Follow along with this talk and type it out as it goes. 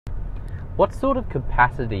What sort of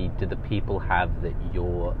capacity do the people have that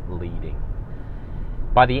you're leading?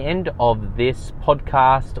 By the end of this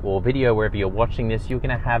podcast or video, wherever you're watching this, you're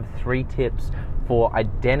going to have 3 tips for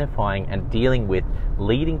identifying and dealing with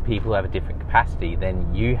leading people who have a different capacity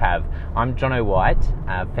than you have. I'm Jono White,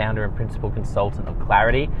 founder and principal consultant of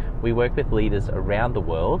Clarity. We work with leaders around the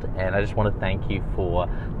world, and I just want to thank you for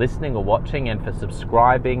listening or watching and for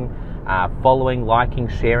subscribing, following, liking,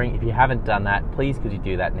 sharing. If you haven't done that, please could you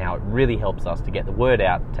do that now? It really helps us to get the word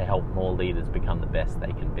out to help more leaders become the best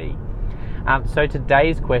they can be. So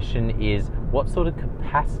today's question is, what sort of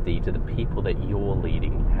capacity do the people that you're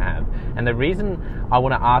leading have? And the reason I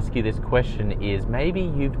want to ask you this question is maybe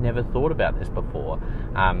you've never thought about this before,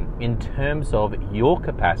 in terms of your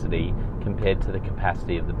capacity compared to the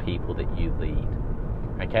capacity of the people that you lead.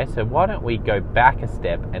 Okay, so why don't we go back a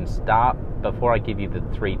step and start, before I give you the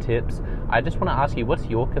 3 tips, I just want to ask you, what's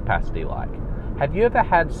your capacity like? Have you ever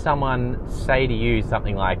had someone say to you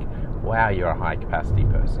something like, wow, you're a high capacity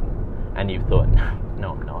person? And you've thought,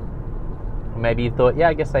 no, I'm not. Or maybe you thought, yeah,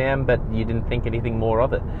 I guess I am, but you didn't think anything more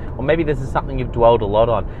of it. Or maybe this is something you've dwelled a lot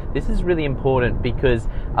on. This is really important because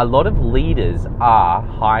a lot of leaders are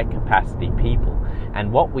high capacity people.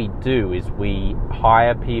 And what we do is we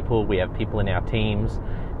hire people, we have people in our teams,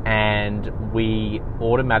 and we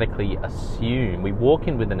automatically assume, we walk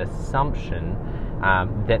in with an assumption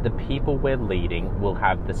that the people we're leading will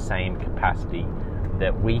have the same capacity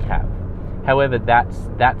that we have. However, that's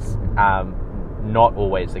not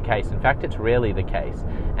always the case. In fact, it's rarely the case.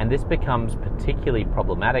 And this becomes particularly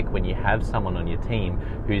problematic when you have someone on your team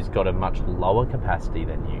who's got a much lower capacity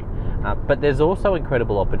than you. But there's also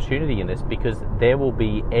incredible opportunity in this, because there will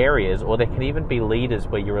be areas, or there can even be leaders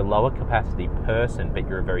where you're a lower capacity person, but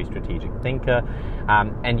you're a very strategic thinker,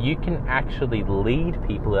 and you can actually lead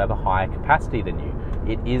people who have a higher capacity than you.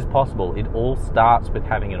 It is possible. It all starts with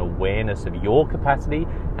having an awareness of your capacity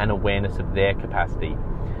and awareness of their capacity.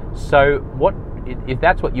 So if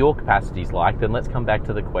that's what your capacity is like, then let's come back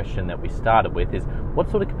to the question that we started with, is what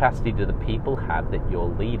sort of capacity do the people have that you're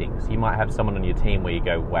leading? So you might have someone on your team where you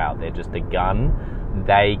go, wow, they're just a gun.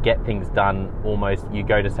 They get things done almost, you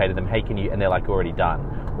go to say to them, hey, can you, and they're like already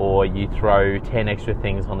done. Or you throw 10 extra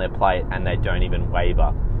things on their plate and they don't even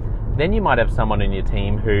waver. Then you might have someone on your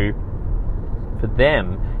team who, for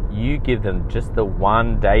them, you give them just the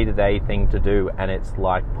one day-to-day thing to do, and it's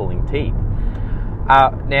like pulling teeth.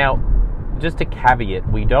 Now, just a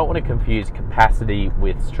caveat, we don't want to confuse capacity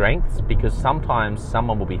with strengths, because sometimes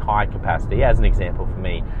someone will be high capacity. As an example for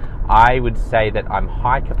me, I would say that I'm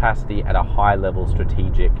high capacity at a high level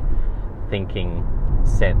strategic thinking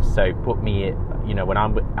sense. So put me, when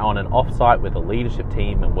I'm on an offsite with a leadership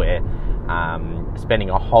team and we're spending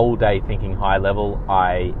a whole day thinking high level,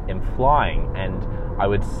 I am flying, and I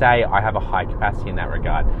would say I have a high capacity in that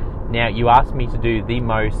regard. Now, you asked me to do the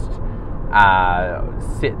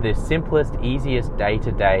simplest, easiest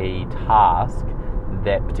day-to-day task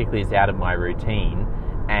that particularly is out of my routine,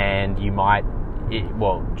 and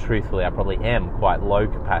truthfully, I probably am quite low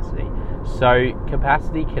capacity. So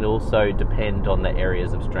capacity can also depend on the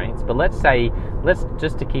areas of strengths. But let's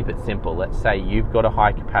just to keep it simple, let's say you've got a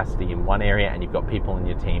high capacity in one area and you've got people in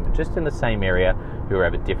your team just in the same area who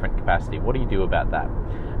have a different capacity. What do you do about that?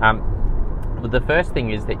 Well, the first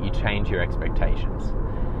thing is that you change your expectations.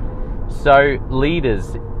 So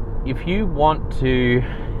leaders, if you want to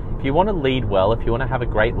lead well, if you want to have a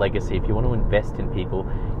great legacy, if you want to invest in people,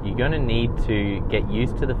 you're going to need to get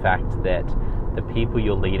used to the fact that the people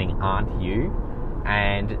you're leading aren't you,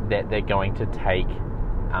 and that they're going to take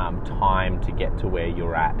time to get to where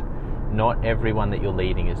you're at. Not everyone that you're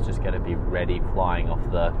leading is just going to be ready, flying off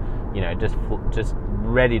the, just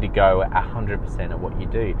ready to go 100% at what you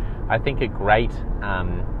do. I think a great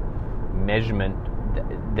measurement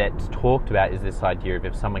that's talked about is this idea of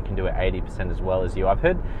if someone can do it 80% as well as you. I've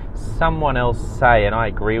heard someone else say, and I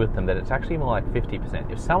agree with them, that it's actually more like 50%.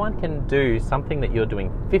 If someone can do something that you're doing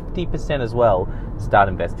 50% as well, start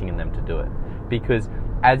investing in them to do it. Because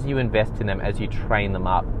as you invest in them, as you train them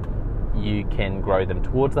up, you can grow them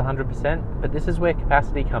towards the 100%, but this is where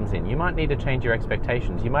capacity comes in. You might need to change your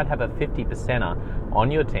expectations. You might have a 50%er on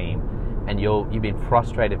your team, and you've been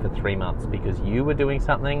frustrated for 3 months because you were doing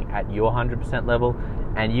something at your 100% level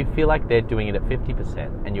and you feel like they're doing it at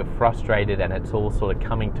 50%, and you're frustrated, and it's all sort of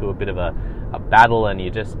coming to a bit of a battle, and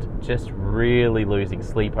you're just really losing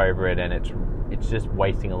sleep over it, and it's just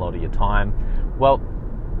wasting a lot of your time. Well,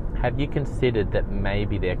 have you considered that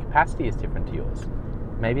maybe their capacity is different to yours?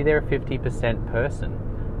 Maybe they're a 50% person.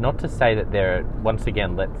 Not to say that they're, once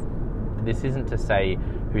again, this isn't to say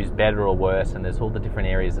who's better or worse, and there's all the different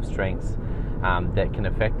areas of strengths. that can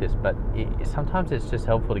affect this. But sometimes it's just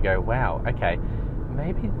helpful to go, wow, okay,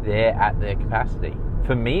 maybe they're at their capacity.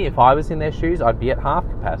 For me, if I was in their shoes, I'd be at half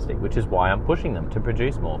capacity, which is why I'm pushing them to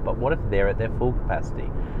produce more. But what if they're at their full capacity?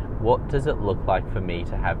 What does it look like for me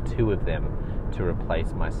to have two of them to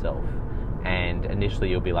replace myself? And initially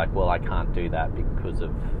you'll be like, well, I can't do that because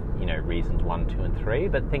of, reasons 1, 2, and 3,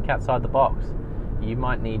 but think outside the box. You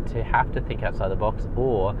might have to think outside the box,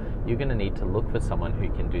 or you're going to need to look for someone who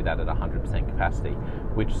can do that at 100% capacity,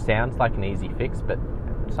 which sounds like an easy fix, but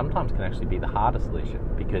sometimes can actually be the hardest solution,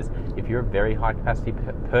 because if you're a very high capacity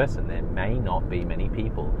person, there may not be many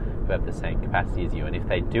people who have the same capacity as you, and if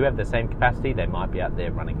they do have the same capacity, they might be out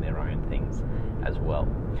there running their own things as well.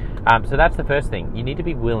 So that's the first thing. You need to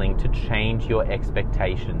be willing to change your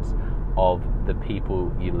expectations of the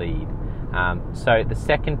people you lead. So the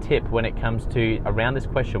second tip when it comes to around this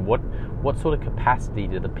question, what sort of capacity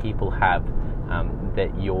do the people have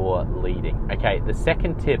that you're leading? Okay, the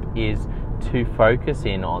second tip is to focus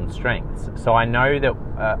in on strengths. So I know that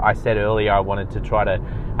I said earlier I wanted to try to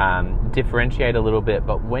differentiate a little bit,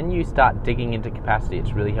 but when you start digging into capacity,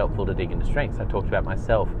 it's really helpful to dig into strengths. I talked about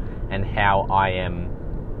myself and how I am,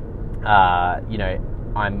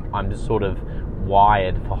 I'm just sort of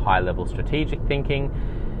wired for high-level strategic thinking,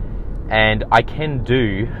 and I can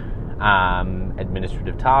do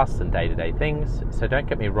administrative tasks and day-to-day things. So don't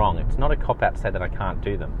get me wrong, it's not a cop-out to say that I can't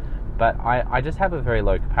do them, but I just have a very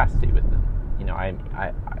low capacity with them.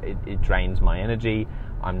 It drains my energy.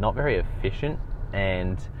 I'm not very efficient,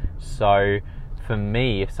 and so for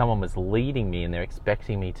me, if someone was leading me and they're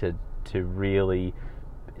expecting me to really,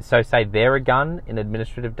 so say they're a gun in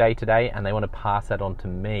administrative day-to-day and they want to pass that on to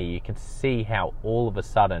me, you can see how all of a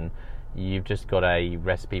sudden you've just got a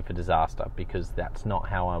recipe for disaster, because that's not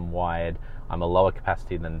how I'm wired. I'm a lower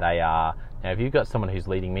capacity than they are. Now, if you've got someone who's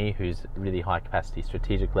leading me who's really high capacity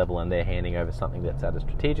strategic level and they're handing over something that's at a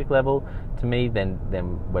strategic level to me, then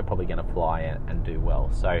we're probably going to fly and do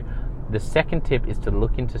well. So the second tip is to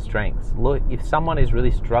look into strengths. Look, if someone is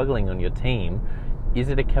really struggling on your team, is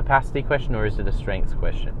it a capacity question or is it a strengths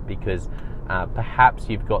question? Because perhaps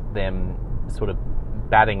you've got them sort of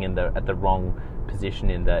batting at the wrong position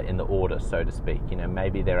in the order, so to speak.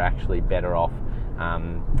 Maybe they're actually better off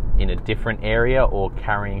in a different area or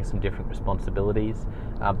carrying some different responsibilities,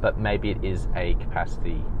 but maybe it is a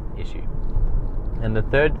capacity issue. And the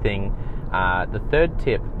third thing, the third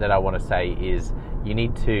tip that I want to say is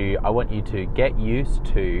I want you to get used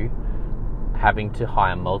to having to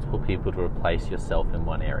hire multiple people to replace yourself in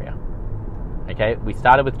one area. Okay, we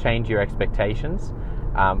started with change your expectations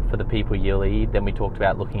for the people you lead, then we talked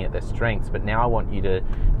about looking at their strengths, but now I want you to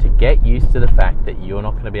get used to the fact that you're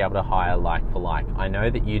not going to be able to hire like for like. I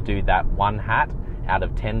know that you do that one hat out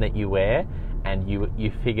of 10 that you wear, and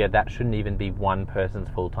you figure that shouldn't even be one person's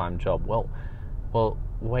full-time job. Well,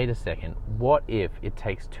 wait a second. What if it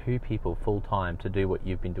takes two people full-time to do what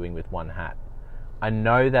you've been doing with one hat? I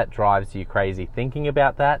know that drives you crazy thinking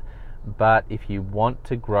about that, but if you want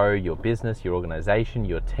to grow your business, your organization,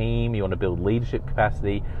 your team, you want to build leadership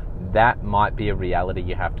capacity, that might be a reality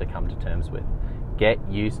you have to come to terms with. Get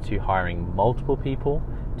used to hiring multiple people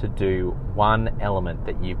to do one element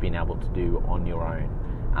that you've been able to do on your own.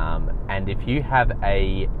 And if you have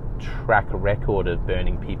a track record of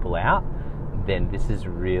burning people out, then this is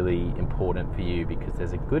really important for you, because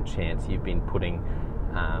there's a good chance you've been putting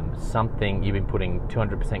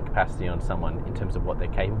 200% capacity on someone in terms of what they're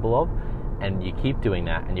capable of, and you keep doing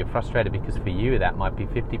that and you're frustrated because for you that might be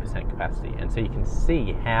 50% capacity. And so you can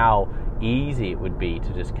see how easy it would be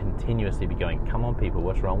to just continuously be going, come on people,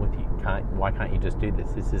 what's wrong with you? Why can't you just do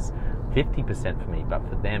this? This is 50% for me, but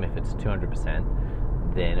for them, if it's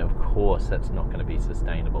 200%, then of course that's not going to be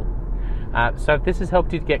sustainable. So if this has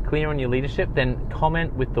helped you to get clear on your leadership, then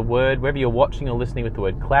comment with the word, whether you're watching or listening, with the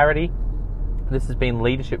word clarity. This has been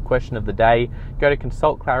Leadership Question of the Day. Go to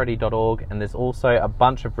consultclarity.org, and there's also a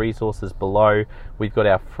bunch of resources below. We've got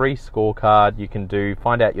our free scorecard you can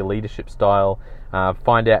find out your leadership style,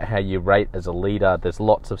 find out how you rate as a leader. There's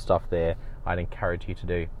lots of stuff there I'd encourage you to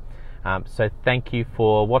do. So thank you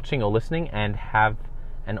for watching or listening, and have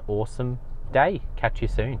an awesome day. Catch you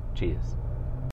soon. Cheers.